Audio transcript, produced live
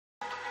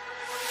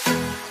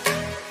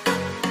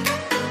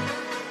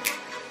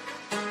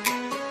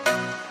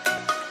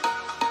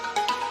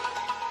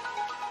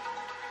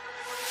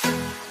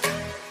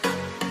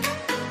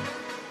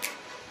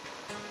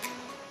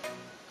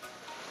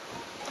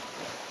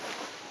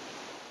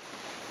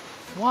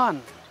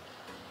1,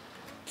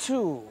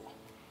 2,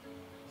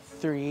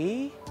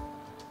 3,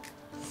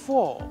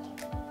 4,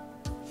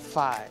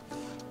 5,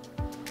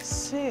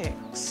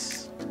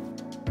 6.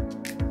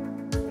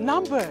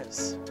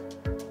 Numbers.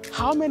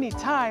 How many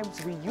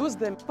times we use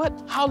them, but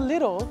how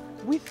little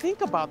we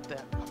think about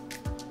them.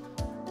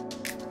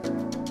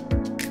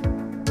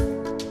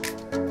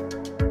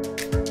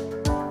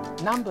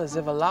 Numbers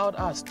have allowed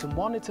us to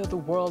monitor the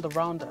world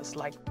around us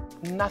like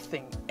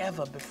nothing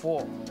ever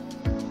before.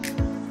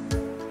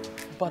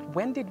 But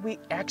when did we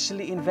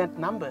actually invent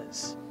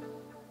numbers?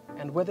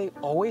 And were they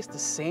always the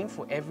same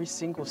for every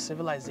single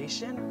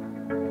civilization?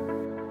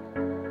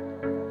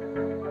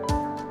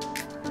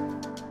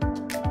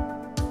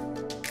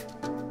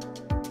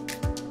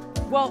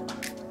 Well,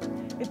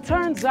 it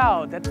turns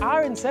out that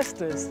our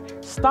ancestors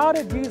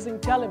started using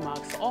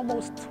telemarks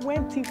almost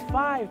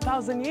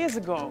 25,000 years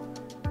ago.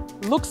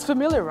 Looks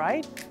familiar,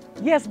 right?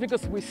 Yes,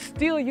 because we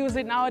still use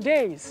it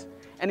nowadays.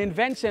 An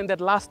invention that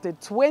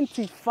lasted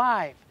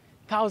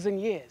 25,000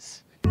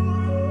 years.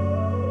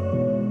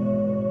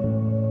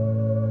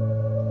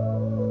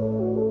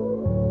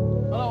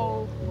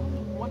 Hello,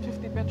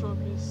 150 petrol,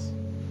 please.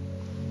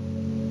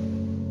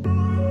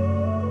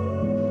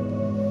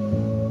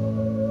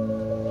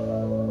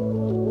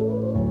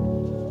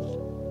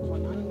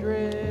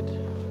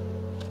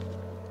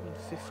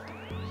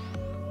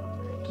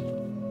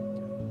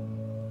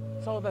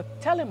 So the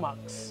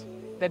telemarks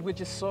that we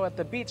just saw at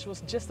the beach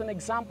was just an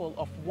example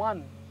of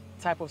one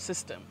type of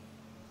system.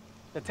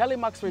 The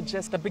telemarks were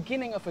just the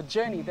beginning of a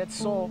journey that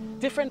saw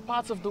different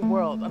parts of the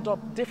world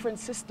adopt different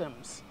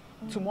systems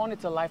to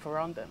monitor life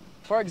around them.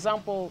 For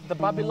example, the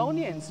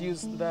Babylonians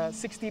used the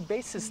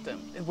 60-base system,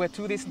 where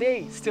to this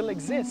day still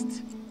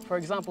exists. For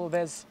example,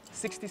 there's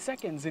 60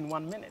 seconds in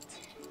 1 minute.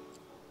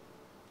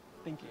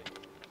 Thank you.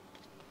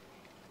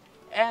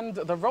 And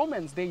the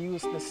Romans, they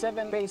used the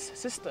 7-base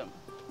system.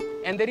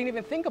 And they didn't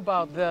even think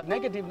about the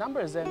negative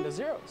numbers and the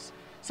zeros.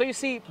 So you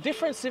see,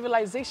 different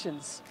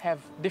civilizations have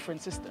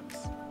different systems.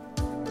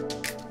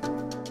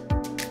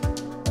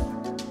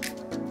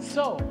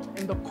 So,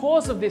 in the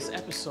course of this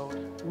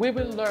episode, we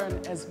will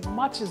learn as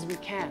much as we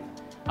can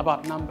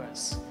about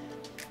numbers.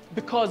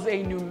 Because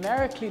a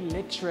numerically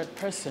literate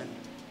person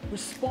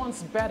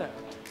responds better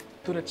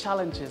to the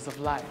challenges of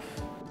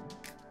life.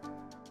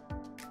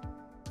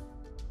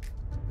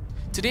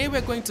 Today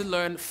we're going to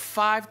learn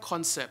 5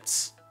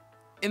 concepts.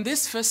 In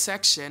this first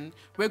section,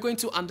 we're going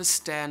to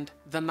understand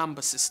the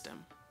number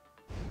system.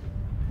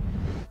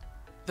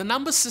 The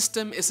number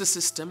system is a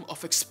system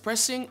of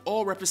expressing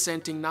or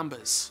representing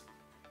numbers.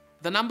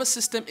 The number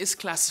system is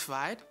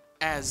classified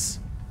as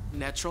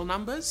natural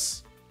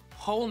numbers,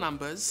 whole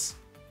numbers,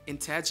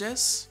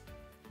 integers,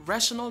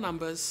 rational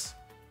numbers,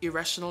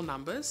 irrational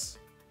numbers,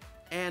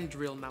 and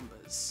real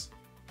numbers.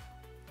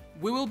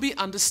 We will be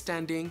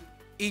understanding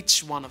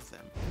each one of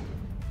them.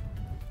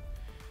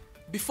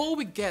 Before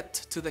we get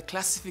to the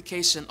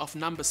classification of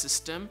number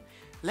system,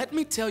 let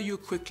me tell you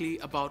quickly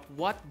about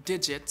what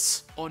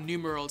digits or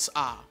numerals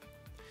are.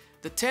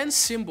 The 10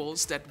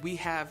 symbols that we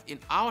have in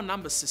our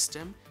number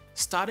system,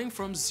 starting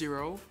from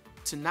 0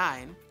 to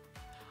 9,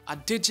 are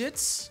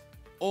digits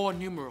or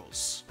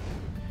numerals.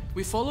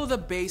 We follow the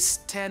base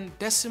 10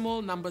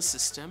 decimal number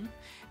system,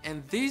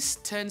 and these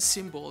 10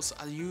 symbols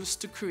are used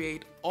to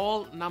create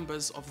all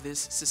numbers of this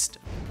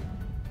system.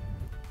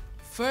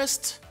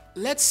 First,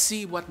 let's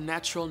see what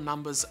natural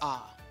numbers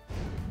are.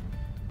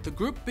 The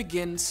group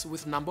begins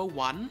with number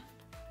 1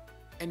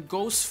 and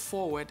goes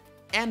forward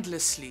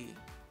endlessly.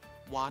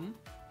 1,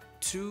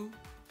 2,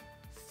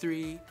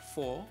 3,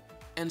 4,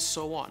 and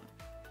so on.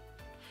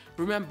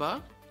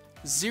 Remember,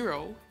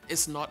 0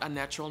 is not a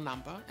natural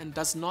number and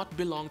does not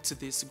belong to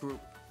this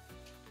group.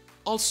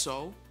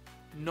 Also,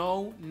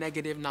 no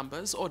negative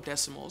numbers or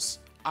decimals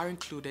are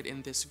included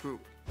in this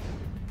group.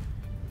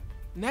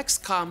 Next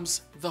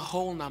comes the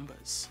whole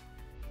numbers.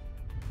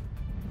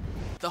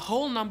 The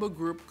whole number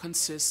group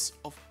consists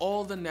of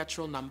all the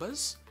natural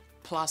numbers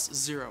plus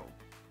 0.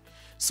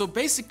 So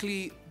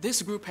basically,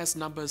 this group has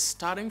numbers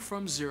starting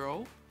from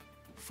 0,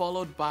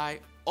 followed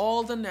by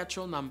all the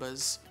natural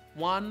numbers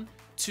 1,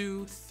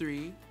 2,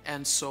 3,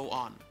 and so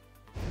on.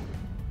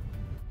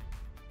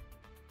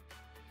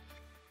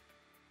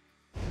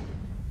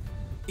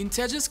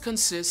 Integers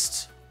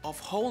consist of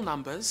whole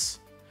numbers,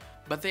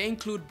 but they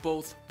include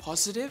both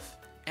positive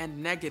and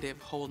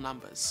negative whole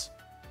numbers.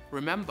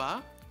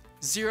 Remember,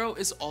 0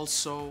 is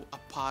also a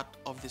part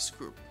of this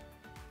group.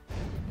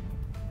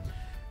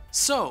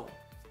 So,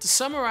 to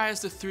summarize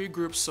the 3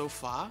 groups so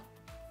far,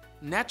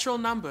 natural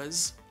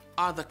numbers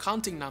are the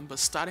counting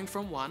numbers starting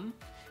from 1.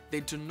 They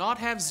do not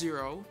have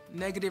 0,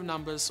 negative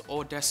numbers,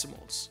 or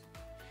decimals.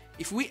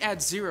 If we add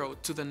 0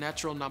 to the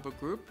natural number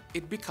group,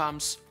 it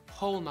becomes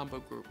whole number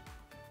group.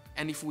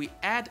 And if we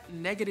add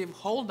negative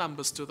whole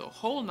numbers to the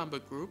whole number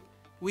group,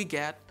 we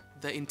get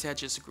the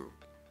integers group.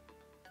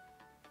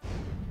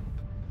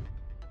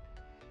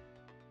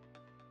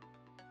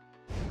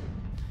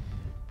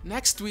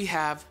 Next we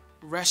have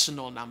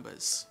rational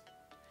numbers.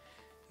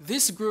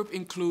 This group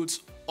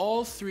includes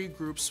all three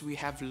groups we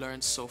have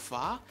learned so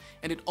far,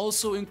 and it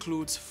also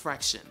includes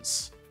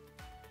fractions.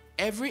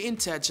 Every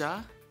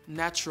integer,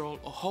 natural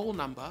or whole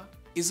number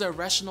is a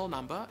rational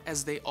number,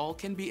 as they all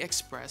can be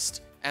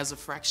expressed as a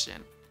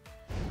fraction.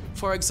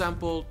 For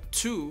example,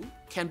 2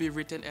 can be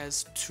written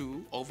as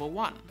 2 over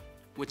 1,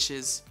 which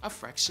is a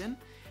fraction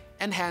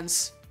and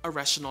hence a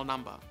rational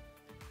number.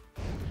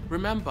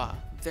 Remember,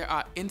 there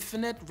are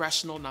infinite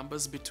rational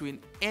numbers between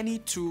any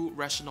two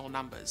rational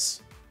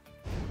numbers.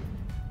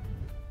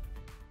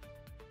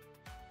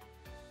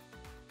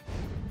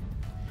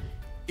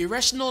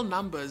 Irrational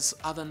numbers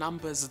are the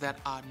numbers that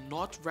are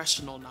not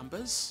rational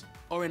numbers,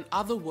 or in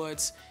other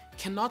words,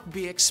 cannot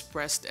be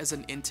expressed as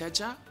an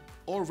integer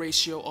or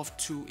ratio of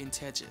two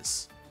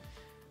integers.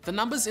 The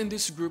numbers in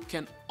this group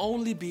can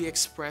only be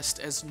expressed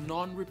as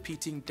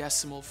non-repeating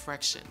decimal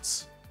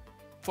fractions.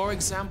 For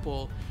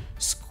example,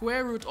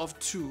 square root of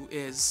 2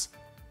 is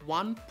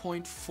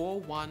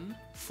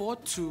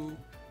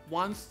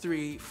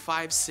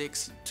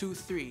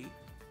 1.4142135623.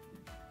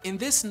 In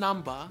this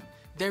number,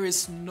 there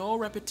is no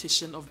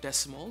repetition of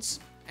decimals,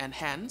 and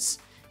hence,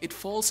 it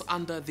falls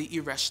under the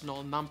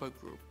irrational number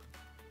group.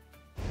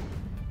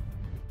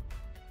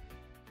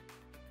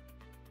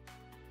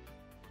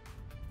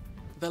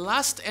 The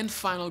last and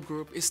final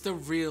group is the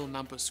real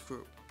numbers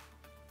group.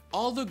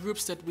 All the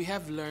groups that we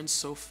have learned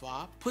so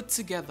far put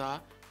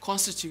together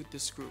constitute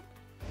this group.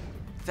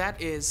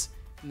 That is,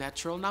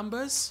 natural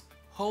numbers,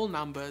 whole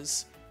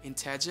numbers,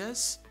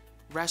 integers,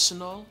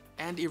 rational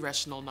and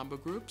irrational number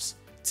groups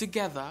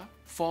together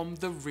form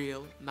the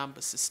real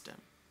number system.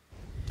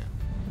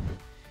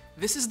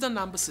 This is the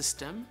number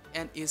system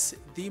and is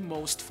the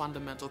most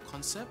fundamental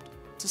concept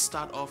to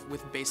start off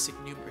with basic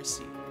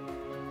numeracy.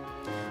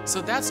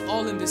 So that's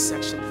all in this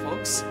section,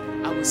 folks.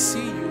 I will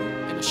see you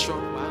in a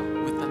short while.